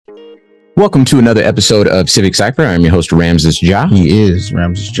Welcome to another episode of Civic Cypher. I'm your host, Ramses Ja. He is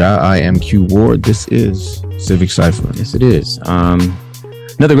Ramses Ja. I am Q Ward. This is Civic Cypher. Yes, it is.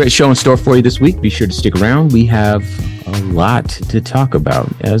 Another great show in store for you this week. Be sure to stick around. We have a lot to talk about,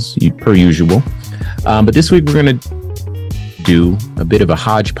 per usual. But this week, we're going to do a bit of a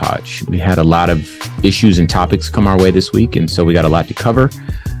hodgepodge. We had a lot of issues and topics come our way this week, and so we got a lot to cover.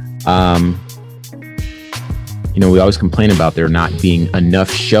 We always complain about there not being enough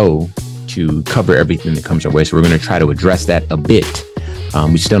show to cover everything that comes our way. So we're going to try to address that a bit.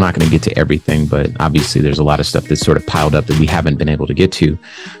 We're still not going to get to everything, but obviously there's a lot of stuff that's sort of piled up that we haven't been able to get to.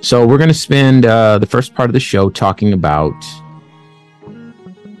 So we're going to spend the first part of the show talking about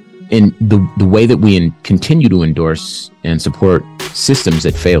in the way that we continue to endorse and support systems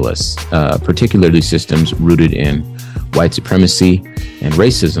that fail us, particularly systems rooted in white supremacy and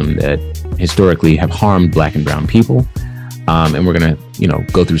racism that historically have harmed Black and brown people. And we're going to,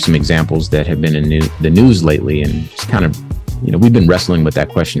 go through some examples that have been in the news lately, and just kind of, we've been wrestling with that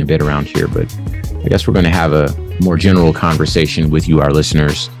question a bit around here, but I guess we're going to have a more general conversation with you, our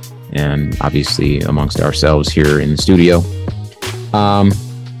listeners, and obviously amongst ourselves here in the studio.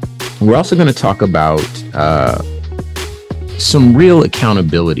 We're also going to talk about some real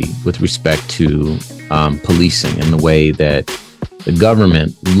accountability with respect to policing and the way that the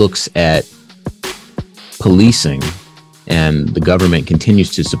government looks at policing, and the government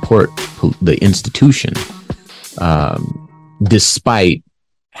continues to support the institution, despite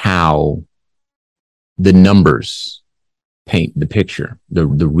how the numbers paint the picture, the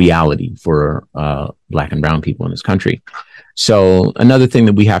reality for Black and brown people in this country. So another thing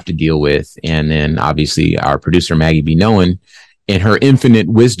that we have to deal with, and then obviously our producer Maggie B. Nowen, in her infinite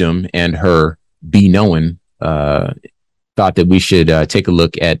wisdom and her be knowing, thought that we should take a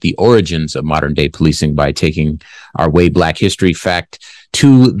look at the origins of modern day policing by taking our way Black history fact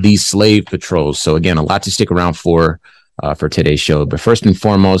to the slave patrols. So again, a lot to stick around for today's show. But first and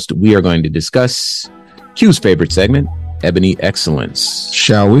foremost, we are going to discuss Q's favorite segment, Ebony Excellence.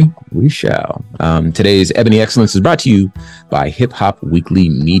 Shall we? We shall. Today's Ebony Excellence is brought to you by Hip Hop Weekly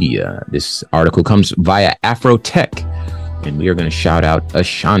Media. This article comes via Afrotech, and we are going to shout out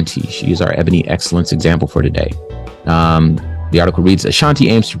Ashanti. She is our Ebony Excellence example for today. The article reads, Ashanti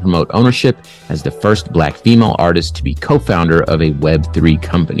aims to promote ownership as the first Black female artist to be co-founder of a Web3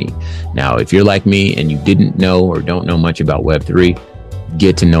 company. Now, if you're like me and you didn't know or don't know much about Web3,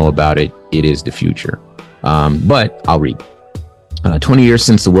 get to know about it. It is the future. But I'll read. 20 years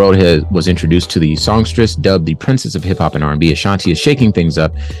since the world was introduced to the songstress, dubbed the princess of hip hop and R&B, Ashanti is shaking things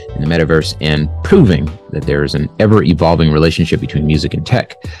up in the metaverse and proving that there is an ever-evolving relationship between music and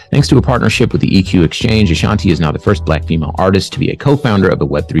tech. Thanks to a partnership with the EQ Exchange, Ashanti is now the first Black female artist to be a co-founder of a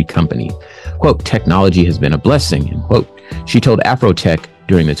Web3 company. Quote, technology has been a blessing, end quote. She told Afrotech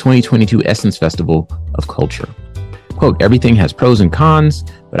during the 2022 Essence Festival of Culture. Quote, everything has pros and cons,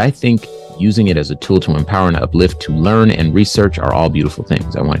 but I think using it as a tool to empower and uplift, to learn and research are all beautiful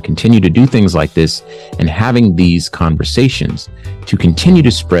things. I want to continue to do things like this and having these conversations to continue to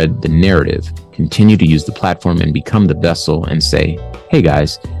spread the narrative, continue to use the platform and become the vessel and say, hey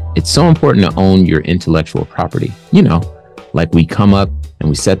guys, it's so important to own your intellectual property. Like we come up and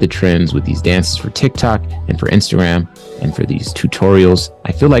we set the trends with these dances for TikTok and for Instagram and for these tutorials.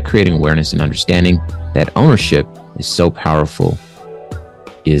 I feel like creating awareness and understanding that ownership is so powerful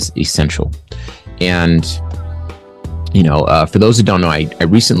is essential. And, for those who don't know, I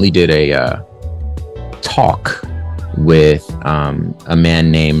recently did a talk with a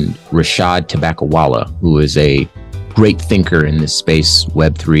man named Rashad Tabakawala, who is a great thinker in this space,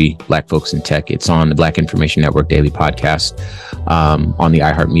 Web3, Black folks in tech. It's on the Black Information Network Daily Podcast on the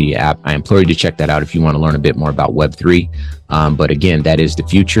iHeartMedia app. I implore you to check that out if you want to learn a bit more about Web3. But again, that is the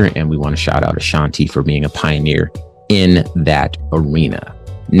future, and we want to shout out Ashanti for being a pioneer in that arena.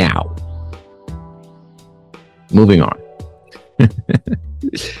 Now, moving on.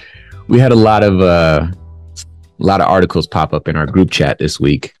 We had a lot of articles pop up in our group chat this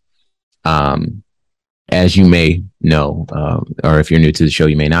week. As you may know, or if you're new to the show,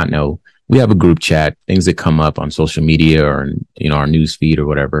 you may not know, we have a group chat, things that come up on social media or our news feed or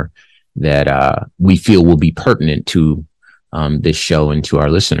whatever that we feel will be pertinent to this show and to our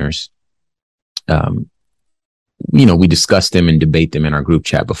listeners. We discuss them and debate them in our group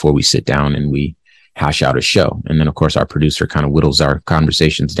chat before we sit down and we hash out a show. And then, of course, our producer kind of whittles our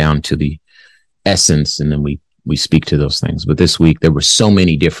conversations down to the essence, and then we speak to those things. But this week, there were so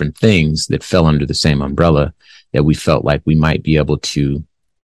many different things that fell under the same umbrella that we felt like we might be able to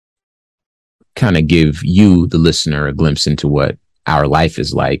kind of give you, the listener, a glimpse into what our life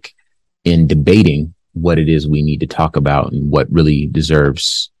is like in debating what it is we need to talk about and what really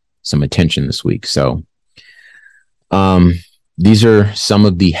deserves some attention this week. So these are some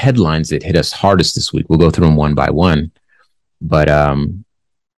of the headlines that hit us hardest this week. We'll go through them one by one. But,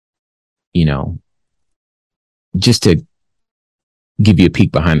 just to give you a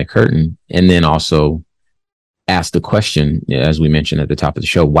peek behind the curtain, and then also ask the question, as we mentioned at the top of the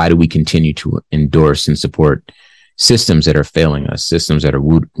show, why do we continue to endorse and support systems that are failing us, systems that are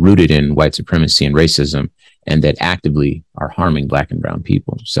rooted in white supremacy and racism, and that actively are harming Black and brown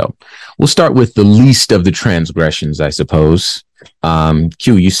people? So we'll start with the least of the transgressions, I suppose.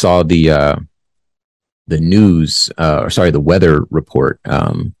 Q, you saw the news, the weather report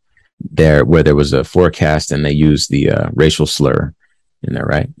there, where there was a forecast and they used the racial slur in there,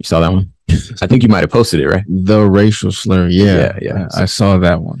 right? You saw that one? I think you might have posted it, right? The racial slur. Yeah. I saw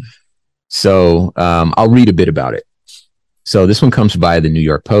that one. So I'll read a bit about it. So this one comes by the New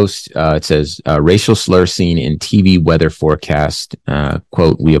York Post. It says, racial slur seen in TV weather forecast,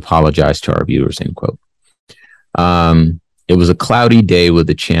 quote, "We apologize to our viewers," end quote. It was a cloudy day with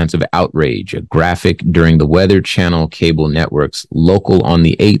a chance of outrage. A graphic during the Weather Channel cable network's Local on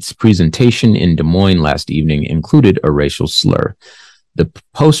the 8th presentation in Des Moines last evening included a racial slur. The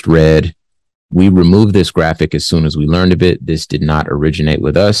Post read, "We removed this graphic as soon as we learned of it. This did not originate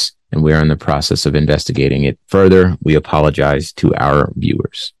with us, and we are in the process of investigating it further. We apologize to our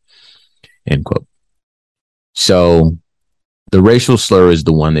viewers," end quote. So the racial slur is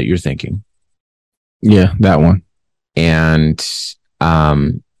the one that you're thinking. Yeah, that one. And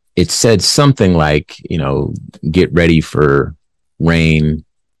it said something like, get ready for rain,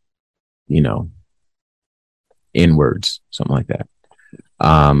 N-words, something like that.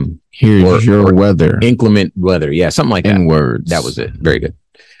 Here's your weather. Inclement weather. Yeah, something like that. N-words. That was it. Very good.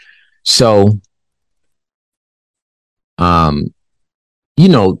 So, there are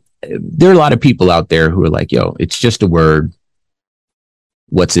a lot of people out there who are like, yo, it's just a word.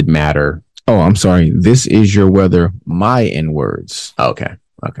 What's it matter? Oh, I'm sorry. This is your weather. My N-words. Okay.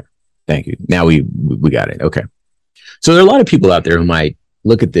 Thank you. Now we got it. Okay. So there are a lot of people out there who might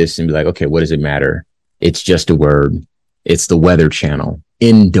look at this and be like, okay, what does it matter? It's just a word. It's the Weather Channel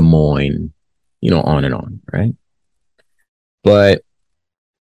in Des Moines, on and on, right? But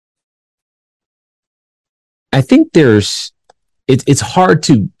I think it's hard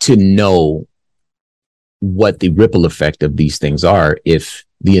to know what the ripple effect of these things are if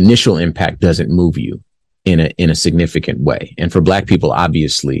the initial impact doesn't move you in a significant way. And for Black people,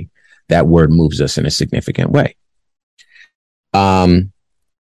 obviously, that word moves us in a significant way. In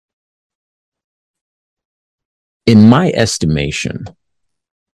my estimation,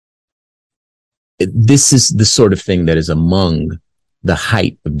 this is the sort of thing that is among the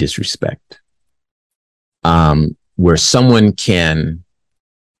height of disrespect, where someone can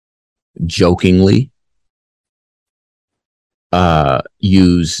jokingly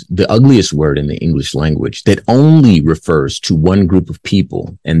use the ugliest word in the English language that only refers to one group of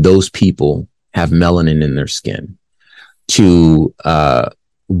people, and those people have melanin in their skin, to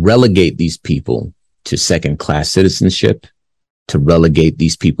relegate these people to second-class citizenship, to relegate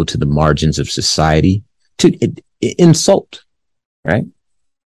these people to the margins of society, to insult, right?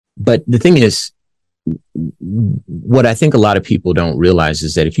 But the thing is, what I think a lot of people don't realize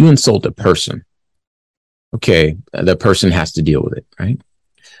is that if you insult a person, okay, the person has to deal with it, right?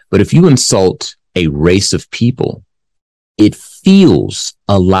 But if you insult a race of people, it feels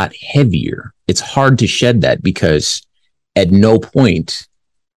a lot heavier. It's hard to shed that because at no point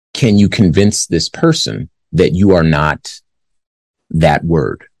can you convince this person that you are not that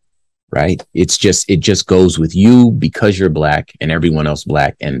word, right? It just goes with you because you're Black and everyone else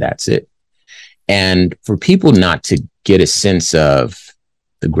Black, and that's it. And for people not to get a sense of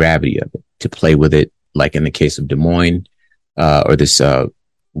the gravity of it, to play with it, like in the case of Des Moines, or this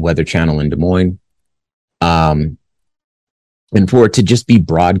Weather Channel in Des Moines, and for it to just be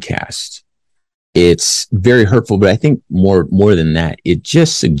broadcast, it's very hurtful. But I think more than that, it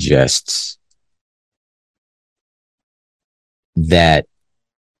just suggests that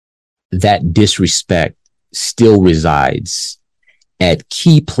disrespect still resides at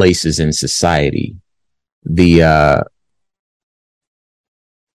key places in society. The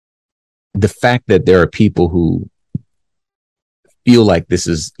fact that there are people who feel like this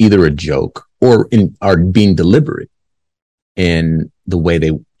is either a joke or are being deliberate in the way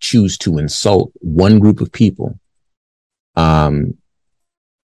they choose to insult one group of people, and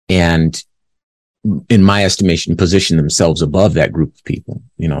in my estimation, position themselves above that group of people.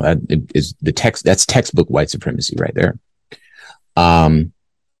 That is that's textbook white supremacy right there.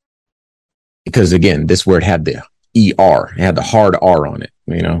 Because again, this word had the ER, it had the hard R on it,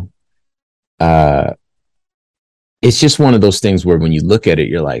 it's just one of those things where when you look at it,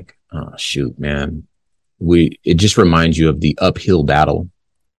 you're like, oh, shoot, man. It just reminds you of the uphill battle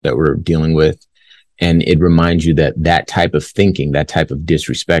that we're dealing with. And it reminds you that that type of thinking, that type of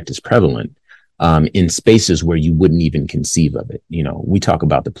disrespect is prevalent in spaces where you wouldn't even conceive of it. You know, we talk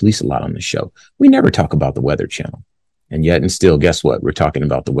about the police a lot on the show. We never talk about the Weather Channel. And yet, and still, guess what? We're talking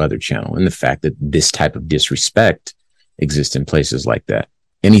about the Weather Channel and the fact that this type of disrespect exists in places like that.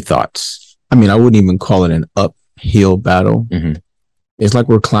 Any thoughts? I mean, I wouldn't even call it an uphill battle. Mm-hmm. It's like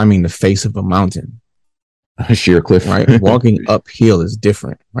we're climbing the face of a mountain. A sheer cliff, right? Walking uphill is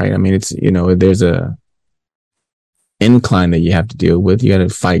different, right? I mean, it's, you know, there's a incline that you have to deal with. You got to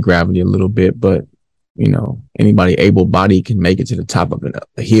fight gravity a little bit, but you know, anybody able-bodied can make it to the top of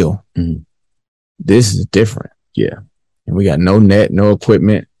a hill. Mm-hmm. This is different. Yeah. And we got no net, no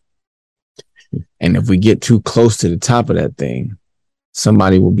equipment. And if we get too close to the top of that thing,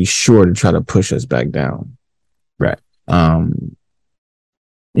 somebody will be sure to try to push us back down. Right.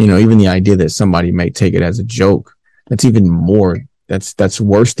 You know, even the idea that somebody may take it as a joke, that's even more, that's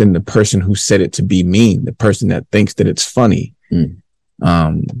worse than the person who said it to be mean, the person that thinks that it's funny. Mm.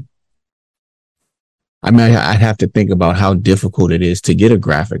 I mean, I'd have to think about how difficult it is to get a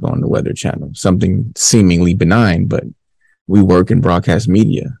graphic on the Weather Channel, something seemingly benign, but we work in broadcast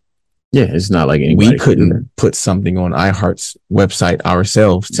media. Yeah, it's not like anybody we couldn't put something on iHeart's website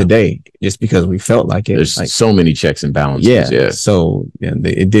ourselves today just because we felt like it. There's like, so many checks and balances. Yeah. So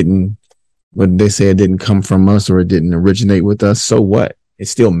it didn't, what they say, it didn't come from us or it didn't originate with us. So what? It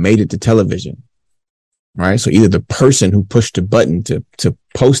still made it to television. Right. So either the person who pushed the button to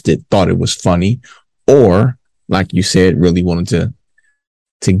post it thought it was funny, or like you said, really wanted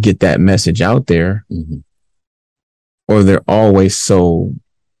to get that message out there. Mm-hmm. Or they're always so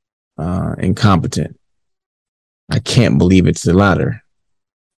incompetent. I can't believe it's the latter.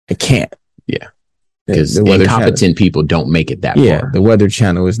 I can't. Yeah. Because incompetent people don't make it that far. The Weather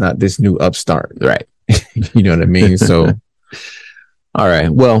Channel is not this new upstart. Right. You know what I mean? So, all right.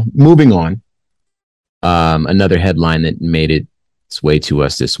 Well, moving on. Another headline that made its way to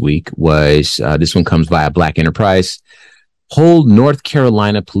us this week was, this one comes via Black Enterprise. Whole North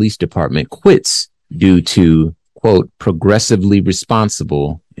Carolina Police Department quits due to, quote, progressively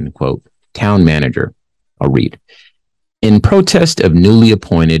responsible, end quote, town manager. I'll read. In protest of newly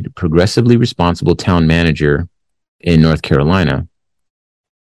appointed progressively responsible town manager in North Carolina,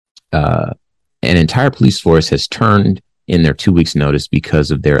 an entire police force has turned in their 2 weeks notice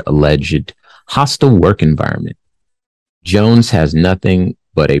because of their alleged hostile work environment. Jones has nothing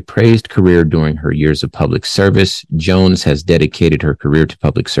but a praised career during her years of public service. Jones has dedicated her career to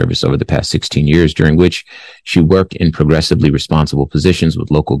public service over the past 16 years, during which she worked in progressively responsible positions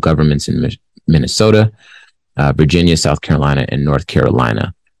with local governments in Minnesota, Virginia, South Carolina, and North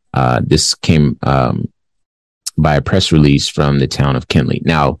Carolina. This came by a press release from the town of Kenly.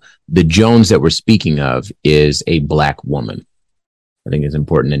 Now, the Jones that we're speaking of is a Black woman. I think it's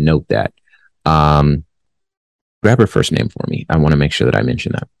important to note that. Grab her first name for me. I want to make sure that I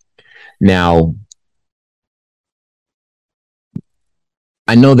mention that. Now,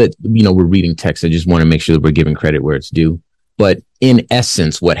 I know that, you know, we're reading text. I just want to make sure that we're giving credit where it's due. But in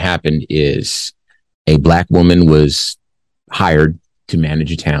essence, what happened is a Black woman was hired to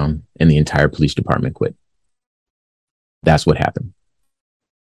manage a town and the entire police department quit. That's what happened.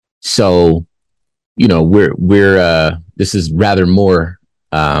 So, you know, this is rather more,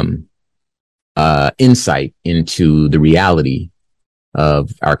 insight into the reality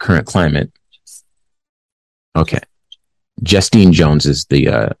of our current climate. Okay. Justine Jones is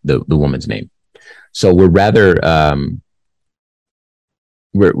the woman's name. So we're rather,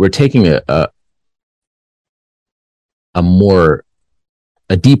 we're taking a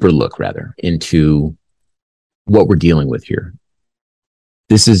deeper look rather into what we're dealing with here.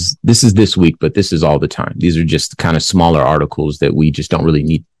 This is this week, but this is all the time. These are just kind of smaller articles that we just don't really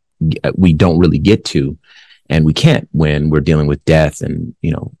need. We don't really get to, and we can't when we're dealing with death and,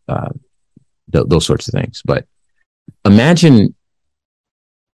 you know, those sorts of things. But imagine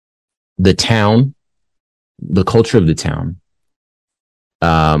the town, the culture of the town.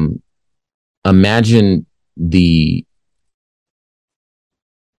 Imagine the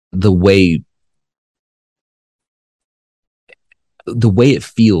way it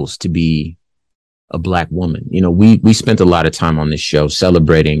feels to be a Black woman. You know, we spent a lot of time on this show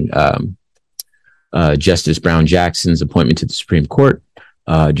celebrating Justice Brown Jackson's appointment to the Supreme Court.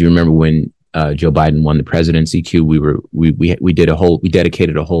 Do you remember when Joe Biden won the presidency? We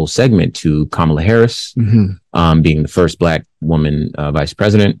dedicated a whole segment to Kamala Harris, mm-hmm. Being the first Black woman vice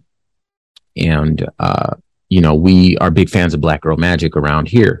president. And you know, we are big fans of Black Girl Magic around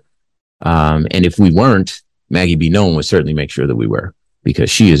here. And if we weren't, Maggie B. Nolan would certainly make sure that we were, because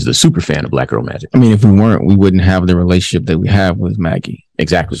she is the super fan of Black Girl Magic. I mean, if we weren't, we wouldn't have the relationship that we have with Maggie.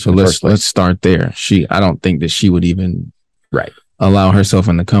 Exactly. So let's start there. I don't think that she would even allow herself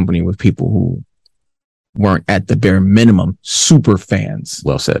in the company with people who weren't at the bare minimum super fans.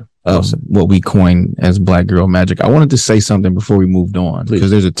 Well said. Of what we coined as Black Girl Magic. I wanted to say something before we moved on, because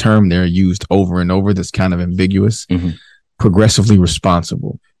there's a term there used over and over that's kind of ambiguous. Progressively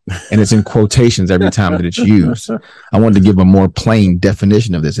responsible. And it's in quotations every time that it's used. I wanted to give a more plain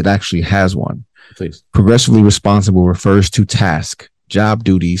definition of this. It actually has one. Please. Progressively responsible refers to tasks, job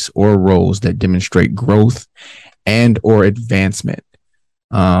duties, or roles that demonstrate growth and or advancement,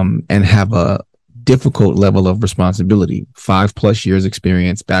 and have a difficult level of responsibility, 5+ years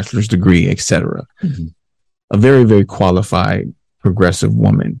experience, bachelor's degree, etc. A very, very qualified progressive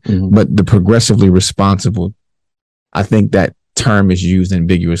woman. But the progressively responsible, I think that term is used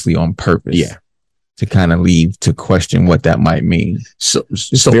ambiguously on purpose. To kind of leave to question what that might mean. So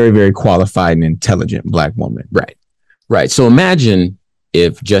very, very qualified and intelligent Black woman. Right. So imagine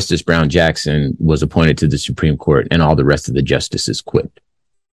if Justice Brown Jackson was appointed to the Supreme Court and all the rest of the justices quit.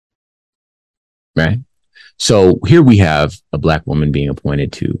 Right. So here we have a Black woman being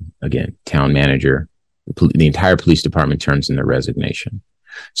appointed to, again, town manager. The entire police department turns in their resignation.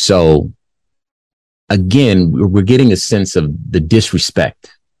 So again, we're getting a sense of the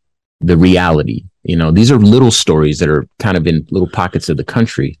disrespect, the reality. You know, these are little stories that are kind of in little pockets of the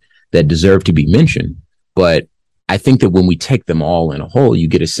country that deserve to be mentioned. But I think that when we take them all in a whole, you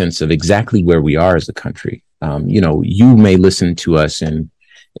get a sense of exactly where we are as a country. You know, you may listen to us in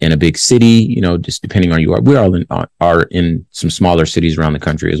a big city, you know, just depending on you are. We are in some smaller cities around the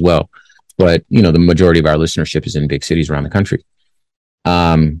country as well. But, you know, the majority of our listenership is in big cities around the country.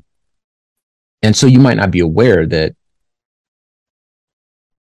 And so you might not be aware that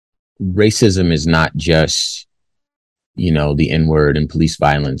racism is not just, you know, the N-word and police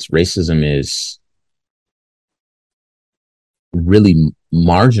violence. Racism is really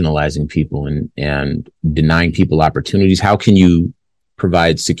marginalizing people and denying people opportunities. How can you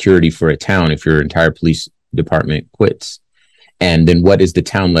provide security for a town if your entire police department quits? And then what is the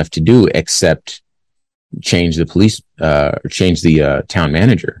town left to do except change the police, change the town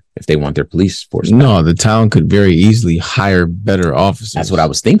manager if they want their police force? No, the town could very easily hire better officers. That's what I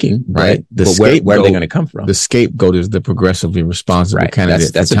was thinking, right? But where are they going to come from? The scapegoat is the progressively responsible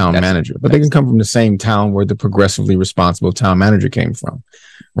candidate for town manager. But they can come from the same town where the progressively responsible town manager came from,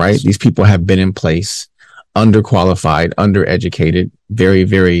 right? These people have been in place, underqualified, undereducated, very,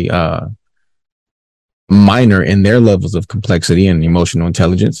 very minor in their levels of complexity and emotional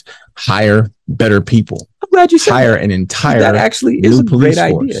intelligence. Hire better people. I'm glad you said hire an entire that. Actually is a great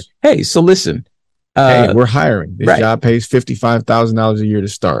idea. Hey, so listen, hey, we're hiring. This job pays $55,000 a year to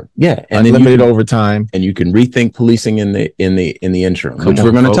start. Yeah, and unlimited overtime, and you can rethink policing in the interim, which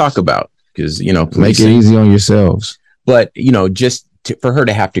we're going to talk about, because you know, policing, make it easy on yourselves. But you know, just for her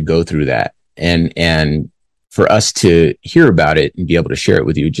to have to go through that, and for us to hear about it and be able to share it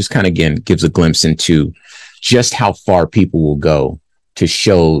with you, just kind of again gives a glimpse into just how far people will go to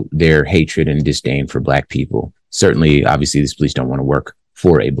show their hatred and disdain for Black people. Certainly, obviously, these police don't want to work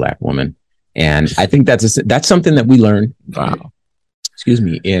for a Black woman. And I think that's something that we learned. Excuse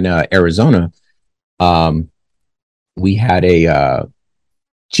me. In Arizona, we had a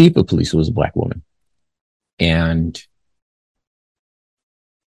chief of police who was a Black woman. And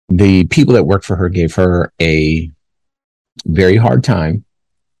the people that worked for her gave her a very hard time.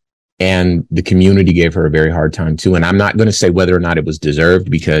 And the community gave her a very hard time too. And I'm not going to say whether or not it was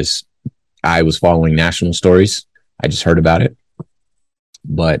deserved, because I was following national stories. I just heard about it.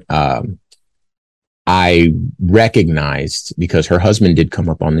 But I recognized, because her husband did come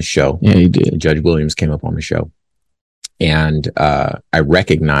up on the show. Yeah, he did. Judge Williams came up on the show. And I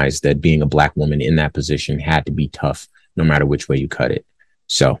recognized that being a Black woman in that position had to be tough, no matter which way you cut it.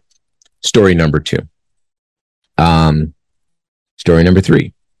 So story number 2. Story number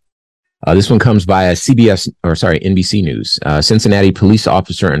 3. This one comes via NBC News. Cincinnati police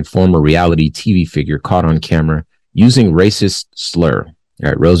officer and former reality TV figure caught on camera using racist slur. All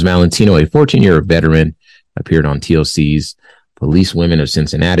right, Rose Valentino, a 14-year veteran, appeared on TLC's Police Women of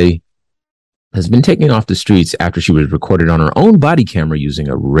Cincinnati, has been taken off the streets after she was recorded on her own body camera using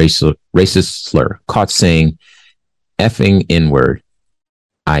a racist slur, caught saying effing N-word.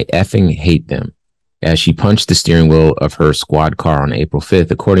 I effing hate them, as she punched the steering wheel of her squad car on April 5th,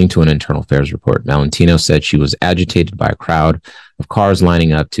 according to an internal affairs report. Valentino said she was agitated by a crowd of cars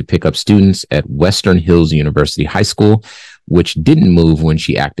lining up to pick up students at Western Hills University High School, which didn't move when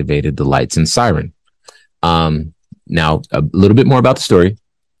she activated the lights and siren. Now, a little bit more about the story.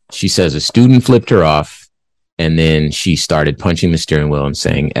 She says a student flipped her off, And then she started punching the steering wheel and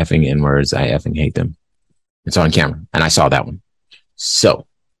saying effing N-words. I effing hate them. It's on camera. And I saw that one. So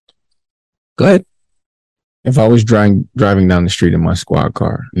go ahead. If I was driving down the street in my squad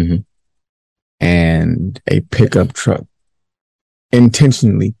car and a pickup truck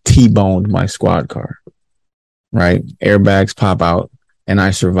intentionally T-boned my squad car, right? Airbags pop out and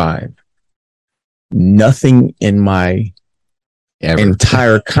I survive. Nothing in my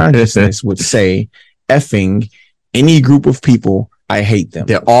entire consciousness would say effing any group of people. I hate them.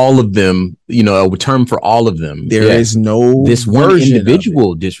 They're all of them, you know, a term for all of them. There is no this one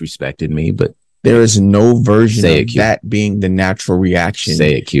individual disrespected me, but there is no version of that being the natural reaction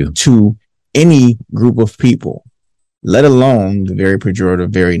to any group of people, let alone the very pejorative,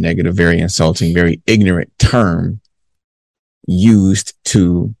 very negative, very insulting, very ignorant term used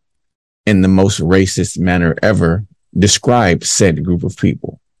to, in the most racist manner ever, describe said group of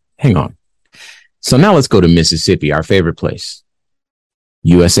people. Hang on. So now let's go to Mississippi, our favorite place.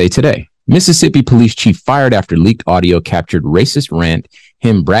 USA Today. Mississippi police chief fired after leaked audio captured racist rant,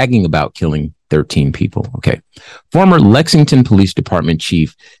 him bragging about killing 13 people. Okay. Former Lexington Police Department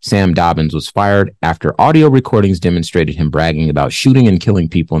Chief Sam Dobbins was fired after audio recordings demonstrated him bragging about shooting and killing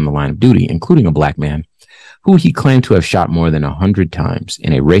people in the line of duty, including a black man who he claimed to have shot more than 100 times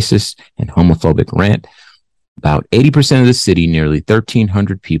in a racist and homophobic rant. About 80% of the city, nearly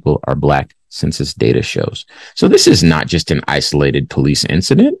 1,300 people, are black, census data shows. So this is not just an isolated police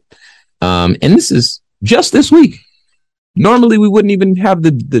incident. And this is just this week. Normally, we wouldn't even have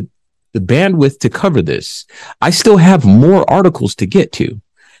the bandwidth to cover this. I still have more articles to get to.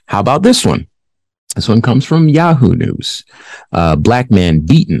 How about this one? This one comes from Yahoo News. Black man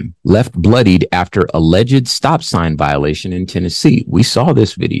beaten, left bloodied after alleged stop sign violation in Tennessee. We saw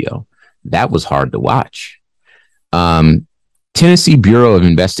this video. That was hard to watch. Tennessee Bureau of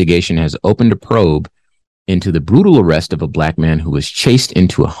Investigation has opened a probe into the brutal arrest of a black man who was chased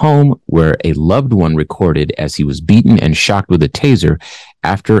into a home where a loved one recorded as he was beaten and shocked with a taser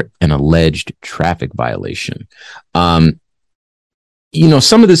after an alleged traffic violation. You know,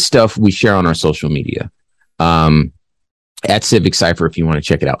 some of this stuff we share on our social media, at Civic Cypher, if you want to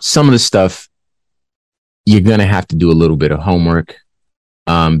check it out. Some of the stuff you're going to have to do a little bit of homework,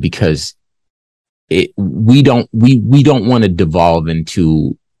 because we don't want to devolve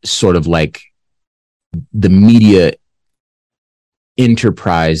into sort of like the media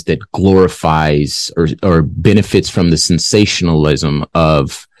enterprise that glorifies or benefits from the sensationalism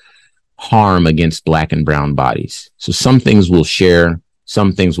of harm against black and brown bodies. So some things we'll share,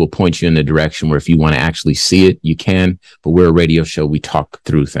 some things will point you in the direction where if you want to actually see it, you can, but we're a radio show. We talk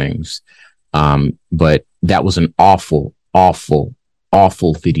through things. But that was an awful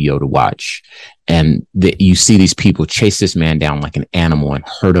video to watch. And you see these people chase this man down like an animal and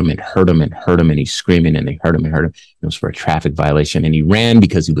hurt him and hurt him and hurt him. And he's screaming and they hurt him and hurt him. It was for a traffic violation. And he ran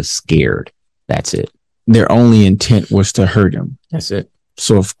because he was scared. That's it. Their only intent was to hurt him. That's it.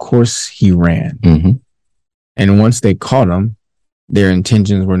 So of course he ran. Mm-hmm. And once they caught him, their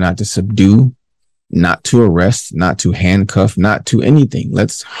intentions were not to subdue, not to arrest, not to handcuff, not to anything.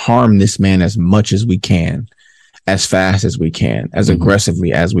 Let's harm this man as much as we can, as fast as we can, as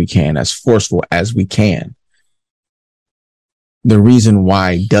aggressively as we can, as forceful as we can. The reason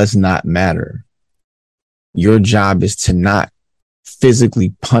why does not matter. Your job is to not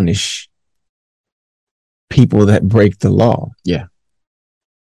physically punish people that break the law. Yeah.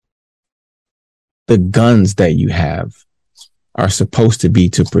 The guns that you have are supposed to be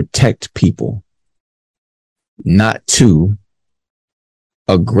to protect people, not to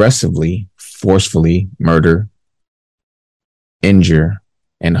aggressively, forcefully murder, injure,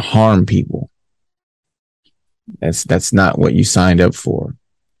 and harm people. That's not what you signed up for.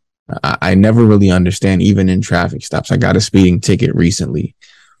 I never really understand, even in traffic stops. I got a speeding ticket recently.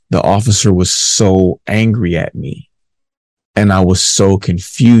 The officer was so angry at me and I was so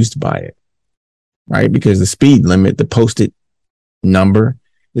confused by it, right? Because the speed limit, the posted number,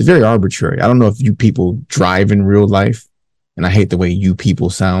 is very arbitrary. I don't know if you people drive in real life, and I hate the way you people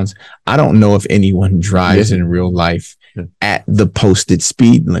sounds. I don't know if anyone drives in real life at the posted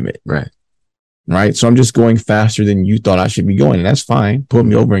speed limit. Right. So I'm just going faster than you thought I should be going. And that's fine. Pull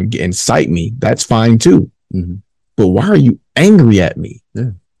me over and cite me. That's fine too. Mm-hmm. But why are you angry at me?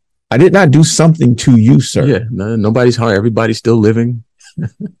 Yeah. I did not do something to you, sir. Yeah. No, nobody's hard. Everybody's still living.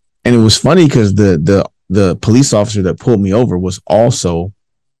 And it was funny because the police officer that pulled me over was also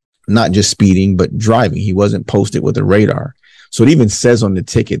not just speeding, but driving. He wasn't posted with a radar. So it even says on the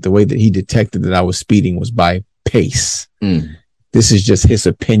ticket, the way that he detected that I was speeding was by pace. This is just his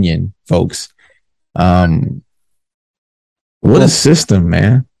opinion, folks. What a system,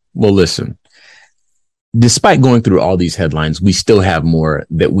 man. Well, listen, despite going through all these headlines, we still have more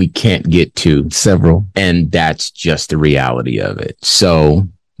that we can't get to. Several. And that's just the reality of it. So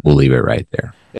we'll leave it right there.